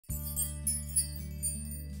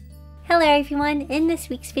Hello everyone! In this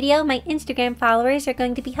week's video, my Instagram followers are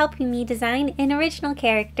going to be helping me design an original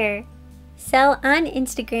character. So on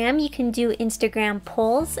Instagram, you can do Instagram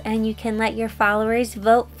polls and you can let your followers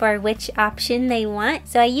vote for which option they want.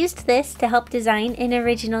 So I used this to help design an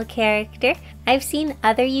original character. I've seen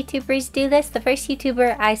other YouTubers do this. The first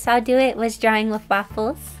YouTuber I saw do it was Drawing with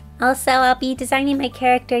Waffles. Also, I'll be designing my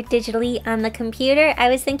character digitally on the computer. I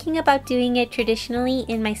was thinking about doing it traditionally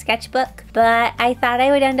in my sketchbook, but I thought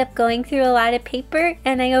I would end up going through a lot of paper,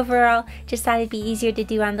 and I overall just thought it'd be easier to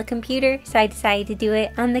do on the computer, so I decided to do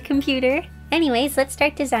it on the computer. Anyways, let's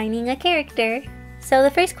start designing a character. So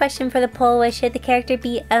the first question for the poll was, should the character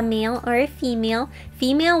be a male or a female?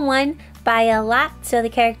 Female won by a lot, so the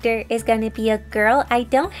character is going to be a girl. I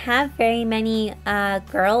don't have very many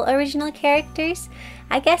girl original characters.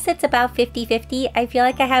 I guess it's about 50-50. I feel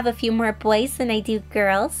like I have a few more boys than I do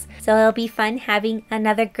girls, so it'll be fun having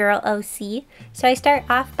another girl OC. So I start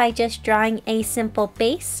off by just drawing a simple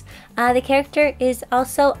base. The character is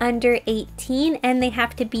also under 18 and they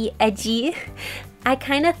have to be edgy. I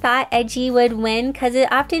kind of thought edgy would win because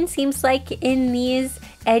it often seems like in these,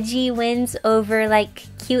 edgy wins over like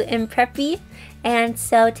cute and preppy. And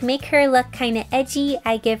so to make her look kind of edgy,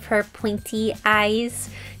 I give her pointy eyes,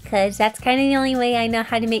 because that's kind of the only way I know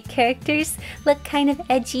how to make characters look kind of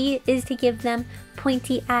edgy, is to give them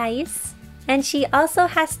pointy eyes. And she also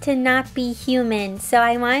has to not be human, so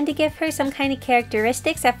I wanted to give her some kind of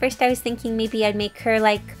characteristics. At first I was thinking maybe I'd make her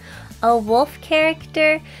like a wolf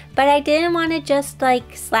character, but I didn't want to just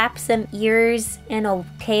like slap some ears and a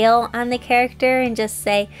tail on the character and just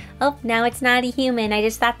say, oh, now it's not a human. I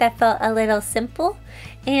just thought that felt a little simple.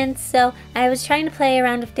 And so I was trying to play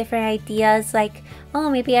around with different ideas, like, oh,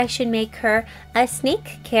 maybe I should make her a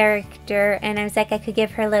snake character. And I was like, I could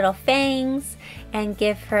give her little fangs and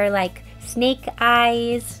give her like snake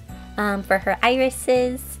eyes for her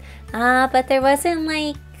irises. But there wasn't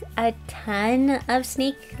like a ton of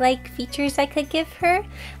snake-like features I could give her.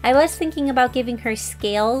 I was thinking about giving her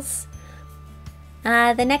scales.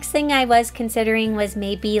 The next thing I was considering was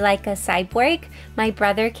maybe like a cyborg. My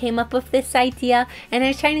brother came up with this idea, and I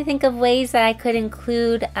was trying to think of ways that I could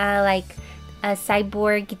include like a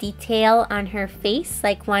cyborg detail on her face.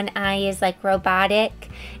 Like one eye is like robotic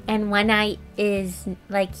and one eye is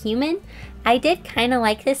like human. I did kind of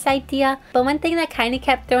like this idea, but one thing that kind of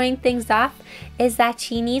kept throwing things off is that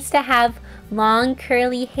she needs to have long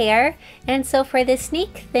curly hair. And so for the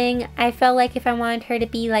snake thing, I felt like if I wanted her to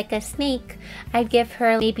be like a snake, I'd give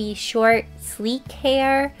her maybe short, sleek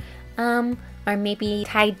hair, or maybe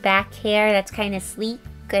tied back hair that's kind of sleek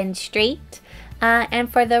and straight.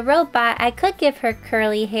 And for the robot, I could give her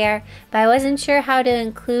curly hair, but I wasn't sure how to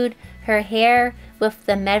include her hair with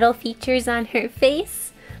the metal features on her face.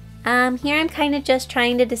 Here I'm kind of just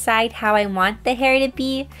trying to decide how I want the hair to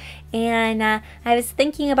be, and I was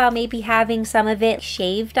thinking about maybe having some of it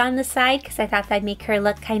shaved on the side because I thought that'd make her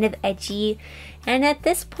look kind of edgy. And at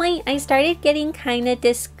this point I started getting kind of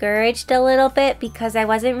discouraged a little bit because I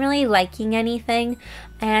wasn't really liking anything,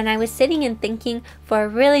 and I was sitting and thinking for a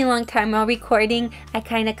really long time while recording. I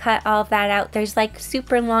kind of cut all of that out. There's like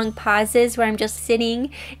super long pauses where I'm just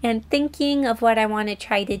sitting and thinking of what I want to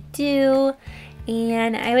try to do.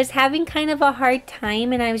 And I was having kind of a hard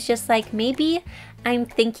time, and I was just like, maybe I'm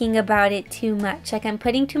thinking about it too much. Like I'm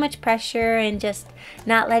putting too much pressure and just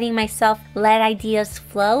not letting myself let ideas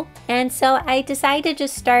flow. And so I decided to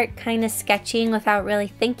just start kind of sketching without really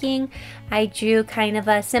thinking. I drew kind of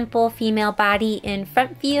a simple female body in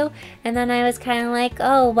front view, and then I was kind of like,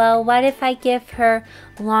 oh, well, what if I give her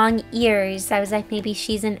long ears? I was like, maybe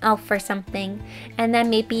she's an elf or something. And then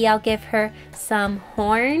maybe I'll give her some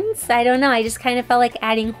horns. I don't know, I just kind of felt like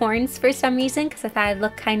adding horns for some reason because I thought it'd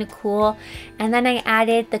look kind of cool. And then I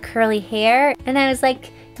added the curly hair, and I was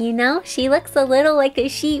like, you know, she looks a little like a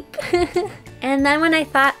sheep. And then when I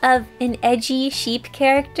thought of an edgy sheep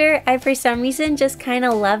character, I for some reason just kind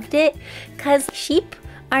of loved it, because sheep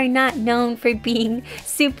are not known for being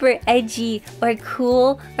super edgy or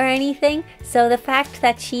cool or anything. So the fact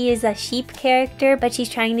that she is a sheep character but she's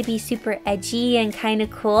trying to be super edgy and kind of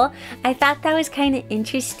cool, I thought that was kind of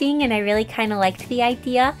interesting, and I really kind of liked the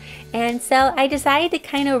idea. And so I decided to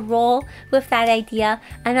kind of roll with that idea.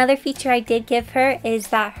 Another feature I did give her is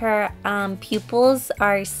that her pupils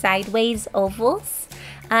are sideways ovals.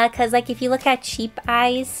 Because like if you look at sheep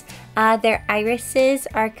eyes, their irises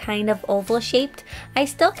are kind of oval shaped. I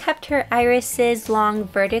still kept her irises long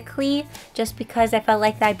vertically just because I felt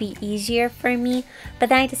like that'd be easier for me, but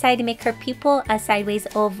then I decided to make her pupil a sideways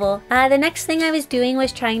oval. The next thing I was doing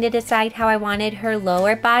was trying to decide how I wanted her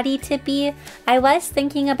lower body to be. I was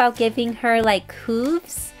thinking about giving her like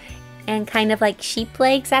hooves and kind of like sheep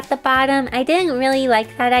legs at the bottom. I didn't really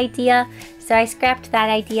like that idea, so I scrapped that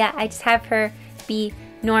idea. I just have her be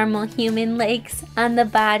normal human legs on the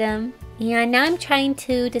bottom. And now I'm trying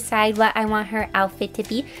to decide what I want her outfit to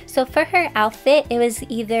be. So for her outfit, it was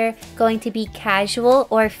either going to be casual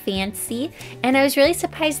or fancy. And I was really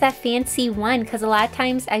surprised that fancy won, because a lot of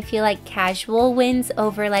times I feel like casual wins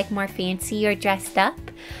over like more fancy or dressed up.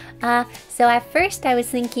 So at first I was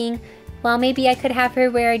thinking, well, maybe I could have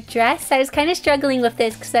her wear a dress. I was kind of struggling with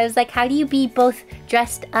this because I was like, how do you be both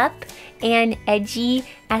dressed up and edgy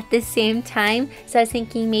at the same time? So I was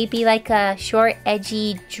thinking maybe like a short,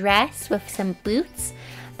 edgy dress with some boots.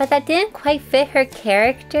 But that didn't quite fit her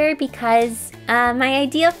character, because my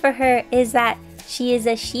idea for her is that she is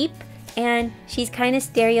a sheep and she's kind of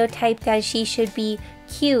stereotyped as she should be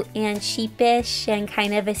cute and sheepish and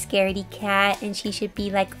kind of a scaredy cat, and she should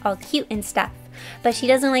be like all cute and stuff. But she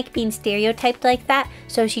doesn't like being stereotyped like that,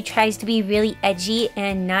 so she tries to be really edgy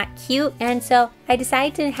and not cute. And so I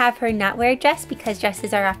decided to have her not wear a dress, because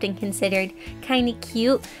dresses are often considered kind of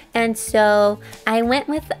cute. And so I went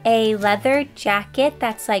with a leather jacket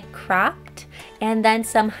that's like cropped, and then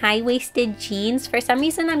some high-waisted jeans. For some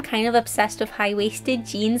reason, I'm kind of obsessed with high-waisted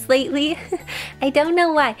jeans lately. I don't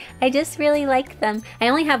know why. I just really like them. I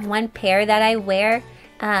only have one pair that I wear,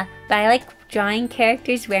 but I like drawing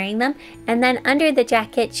characters wearing them. And then under the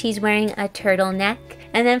jacket, she's wearing a turtleneck.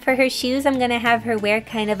 And then for her shoes, I'm gonna have her wear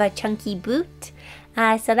kind of a chunky boot.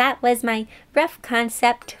 So that was my rough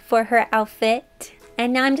concept for her outfit.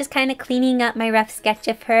 And now I'm just kind of cleaning up my rough sketch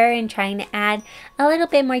of her and trying to add a little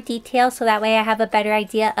bit more detail, so that way I have a better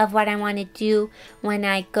idea of what I want to do when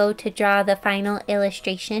I go to draw the final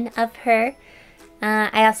illustration of her.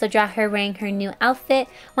 I also draw her wearing her new outfit.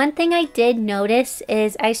 One thing I did notice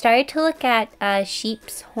is I started to look at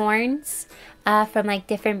sheep's horns from like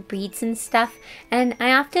different breeds and stuff, and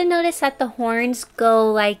I often notice that the horns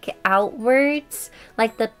go like outwards,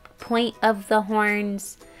 like the point of the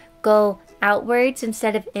horns go outwards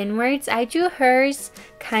instead of inwards. I drew hers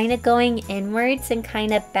kind of going inwards and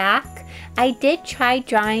kind of back. I did try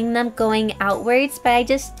drawing them going outwards, but I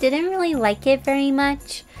just didn't really like it very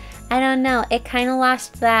much. I don't know, it kind of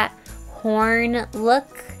lost that horn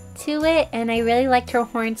look to it, and I really liked her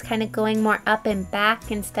horns kind of going more up and back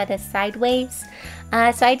instead of sideways.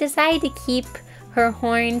 So I decided to keep her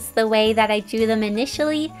horns the way that I drew them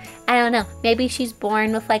initially. I don't know, maybe she's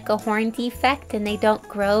born with like a horn defect and they don't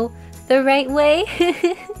grow the right way.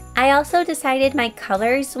 I also decided my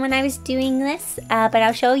colors when I was doing this, but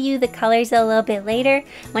I'll show you the colors a little bit later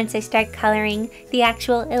once I start coloring the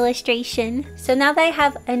actual illustration. So now that I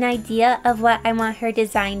have an idea of what I want her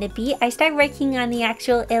design to be, I start working on the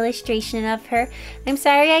actual illustration of her. I'm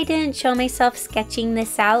sorry I didn't show myself sketching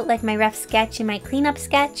this out, like my rough sketch and my cleanup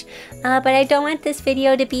sketch, but I don't want this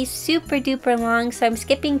video to be super duper long, so I'm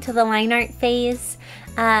skipping to the line art phase.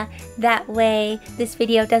 That way this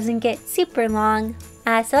video doesn't get super long.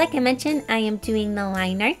 So like I mentioned, I am doing the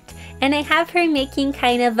line art, and I have her making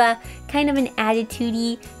kind of an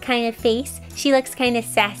attitude-y kind of face. She looks kind of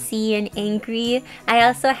sassy and angry. I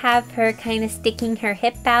also have her kind of sticking her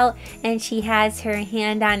hip out, and she has her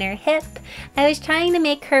hand on her hip. I was trying to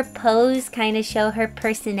make her pose kind of show her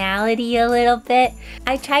personality a little bit.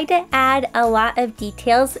 I tried to add a lot of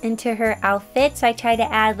details into her outfit, so I tried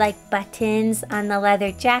to add like buttons on the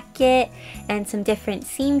leather jacket and some different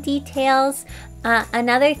seam details.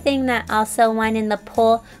 Another thing that also won in the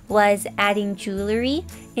poll was adding jewelry,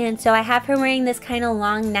 and so I have her wearing this kind of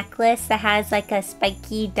long necklace that has like a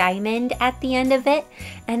spiky diamond at the end of it,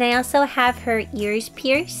 and I also have her ears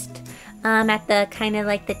pierced at the kind of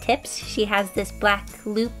like the tips. She has this black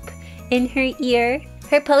loop in her ear.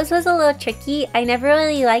 Her pose was a little tricky. I never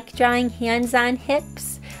really like drawing hands on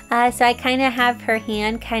hips. So I kind of have her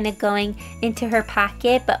hand kind of going into her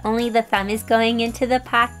pocket, but only the thumb is going into the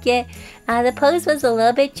pocket. The pose was a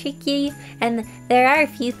little bit tricky, and there are a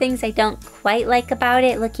few things I don't quite like about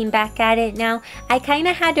it looking back at it now. I kind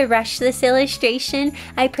of had to rush this illustration.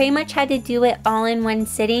 I pretty much had to do it all in one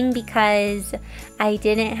sitting because I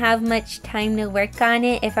didn't have much time to work on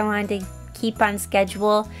it if I wanted to keep on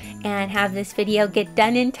schedule and have this video get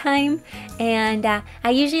done in time. And I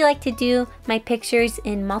usually like to do my pictures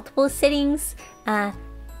in multiple sittings,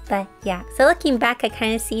 but yeah, so looking back I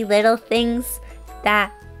kind of see little things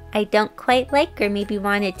that I don't quite like or maybe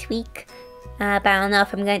want to tweak, but I don't know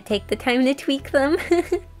if I'm going to take the time to tweak them.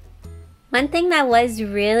 One thing that was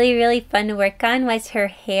really fun to work on was her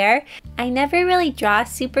hair. I never really draw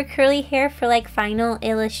super curly hair for like final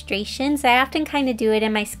illustrations. I often kind of do it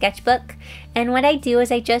in my sketchbook, And what I do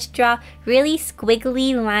is I just draw really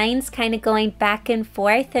squiggly lines kind of going back and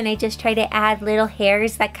forth, and I just try to add little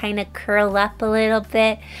hairs that kind of curl up a little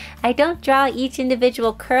bit. I don't draw each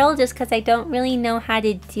individual curl just because I don't really know how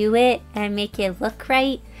to do it and make it look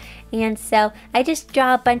right. And so I just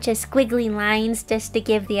draw a bunch of squiggly lines just to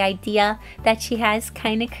give the idea that she has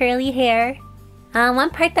kind of curly hair. One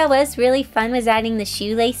part that was really fun was adding the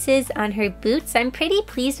shoelaces on her boots. I'm pretty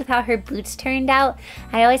pleased with how her boots turned out.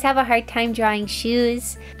 I always have a hard time drawing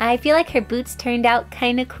shoes. I feel like her boots turned out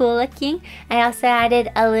kind of cool looking. I also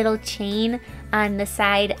added a little chain on the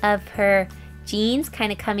side of her jeans,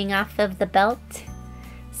 kind of coming off of the belt.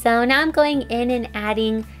 So now I'm going in and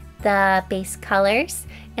adding the base colors.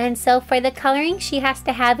 And so for the coloring, she has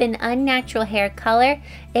to have an unnatural hair color.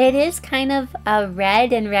 It is kind of a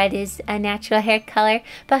red, and red is a natural hair color,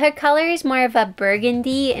 but her color is more of a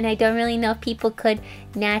burgundy, and I don't really know if people could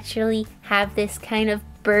naturally have this kind of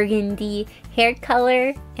burgundy hair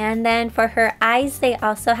color. And then for her eyes, they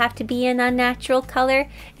also have to be an unnatural color,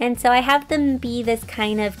 and so I have them be this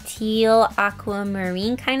kind of teal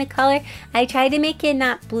aquamarine kind of color. I try to make it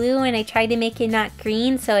not blue, and I try to make it not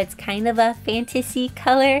green, so it's kind of a fantasy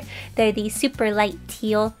color. They're these super light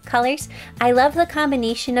teal colors. I love the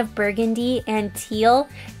combination of burgundy and teal,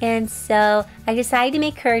 and so I decided to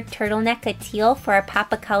make her turtleneck a teal for a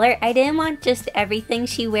pop of color. I didn't want just everything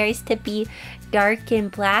she wears to be dark and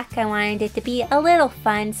black. I wanted it to be a little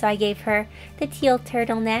fun, so I gave her the teal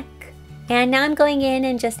turtleneck. And now I'm going in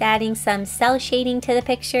and just adding some cell shading to the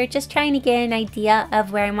picture, just trying to get an idea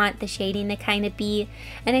of where I want the shading to kind of be.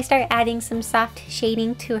 And I start adding some soft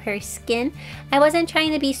shading to her skin. I wasn't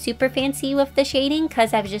trying to be super fancy with the shading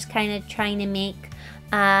because I was just kind of trying to make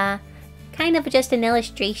kind of just an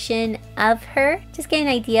illustration of her, just get an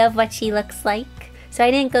idea of what she looks like. So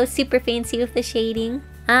I didn't go super fancy with the shading.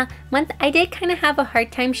 I did kind of have a hard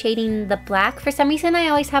time shading the black. For some reason, I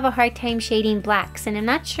always have a hard time shading blacks, and I'm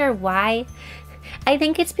not sure why. I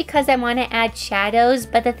think it's because I want to add shadows,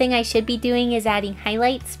 but the thing I should be doing is adding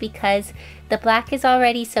highlights, because the black is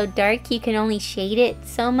already so dark, you can only shade it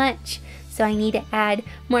so much. So I need to add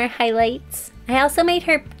more highlights. I also made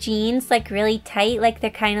her jeans like really tight, like they're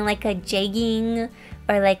kind of like a jegging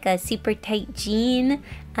or like a super tight jean.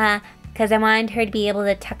 Because I wanted her to be able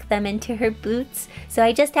to tuck them into her boots. So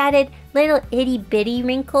I just added little itty bitty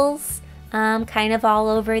wrinkles kind of all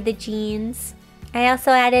over the jeans. I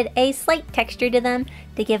also added a slight texture to them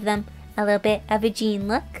to give them a little bit of a jean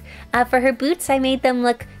look. For her boots, I made them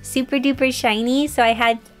look super duper shiny, so I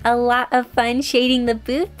had a lot of fun shading the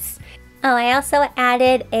boots. Oh, I also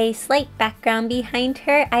added a slight background behind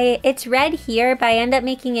her. It's red here, but I end up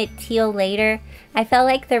making it teal later. I felt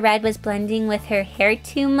like the red was blending with her hair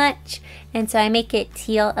too much, and so I make it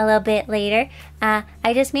teal a little bit later.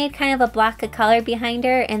 I just made kind of a block of color behind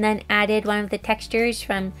her and then added one of the textures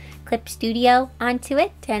from Clip Studio onto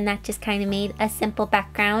it, and that just kind of made a simple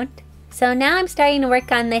background. So now I'm starting to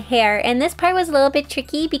work on the hair, and this part was a little bit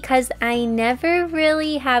tricky because I never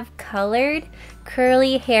really have colored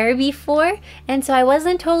curly hair before, and so I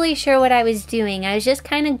wasn't totally sure what I was doing. I was just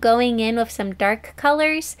kind of going in with some dark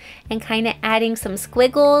colors and kind of adding some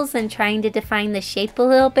squiggles and trying to define the shape a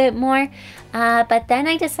little bit more, but then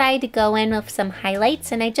I decided to go in with some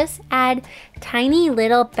highlights, and I just add tiny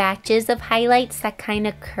little batches of highlights that kind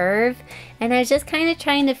of curve, and I was just kind of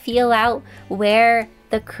trying to feel out where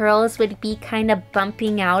the curls would be kind of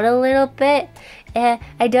bumping out a little bit.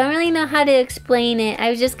 I don't really know how to explain it. I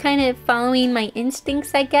was just kind of following my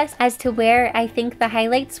instincts, I guess, as to where I think the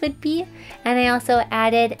highlights would be. And I also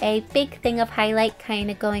added a big thing of highlight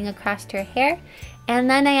kind of going across her hair. And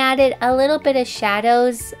then I added a little bit of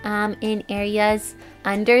shadows in areas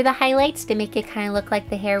under the highlights to make it kind of look like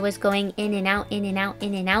the hair was going in and out, in and out,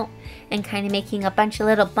 in and out, and kind of making a bunch of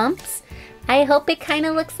little bumps. I hope it kind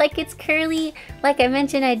of looks like it's curly. Like I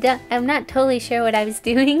mentioned, I'm not totally sure what I was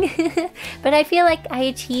doing, but I feel like I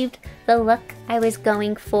achieved the look I was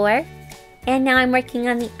going for. And now I'm working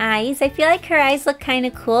on the eyes. I feel like her eyes look kind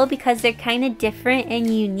of cool because they're kind of different and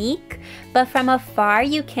unique, but from afar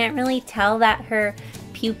you can't really tell that her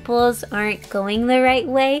pupils aren't going the right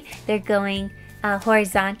way. They're going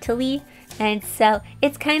horizontally, and so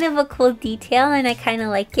it's kind of a cool detail, and I kind of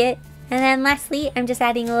like it. And then lastly, I'm just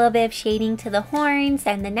adding a little bit of shading to the horns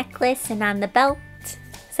and the necklace and on the belt.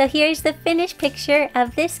 So here's the finished picture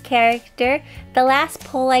of this character. The last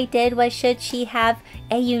poll I did was, should she have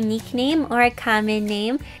a unique name or a common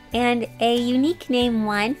name? And a unique name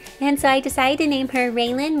won. And so I decided to name her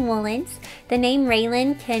Raylan Woolens. The name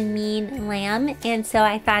Raylan can mean lamb, and so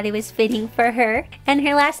I thought it was fitting for her. And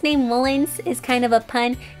her last name Woolens is kind of a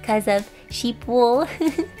pun because of sheep wool.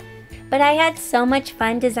 But I had so much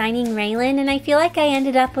fun designing Raylan, and I feel like I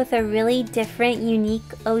ended up with a really different, unique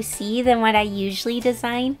OC than what I usually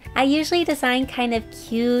design. I usually design kind of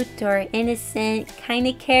cute or innocent kind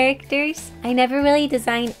of characters. I never really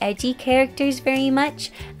design edgy characters very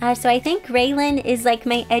much, so I think Raylan is like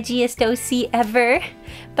my edgiest OC ever.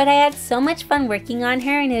 But I had so much fun working on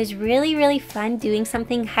her, and it was really fun doing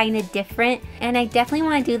something kind of different, and I definitely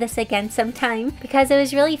want to do this again sometime because it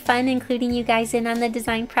was really fun including you guys in on the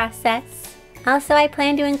design process. Also, I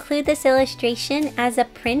plan to include this illustration as a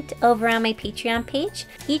print over on my Patreon page.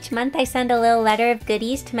 Each month I send a little letter of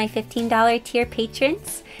goodies to my $15 tier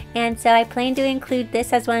patrons, and so I plan to include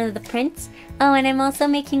this as one of the prints. Oh, and I'm also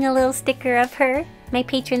making a little sticker of her. My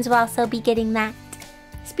patrons will also be getting that.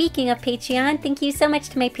 Speaking of Patreon, thank you so much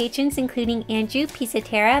to my patrons including Andrew,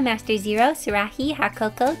 Pisatera, Master Zero, Sarahi,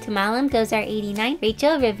 Hakoko, Tamalam, Dozar89,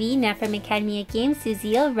 Rachel, Ravi, Nat from Academy of Games,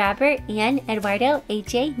 Suzille, Robert, Ann, Eduardo,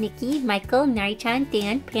 AJ, Nikki, Michael, Narichan,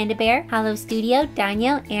 Dan, Panda Bear, Hollow Studio,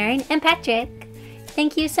 Daniel, Aaron, and Patrick.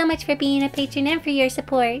 Thank you so much for being a patron and for your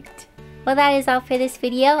support. Well, that is all for this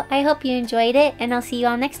video. I hope you enjoyed it, and I'll see you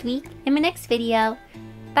all next week in my next video.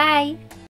 Bye!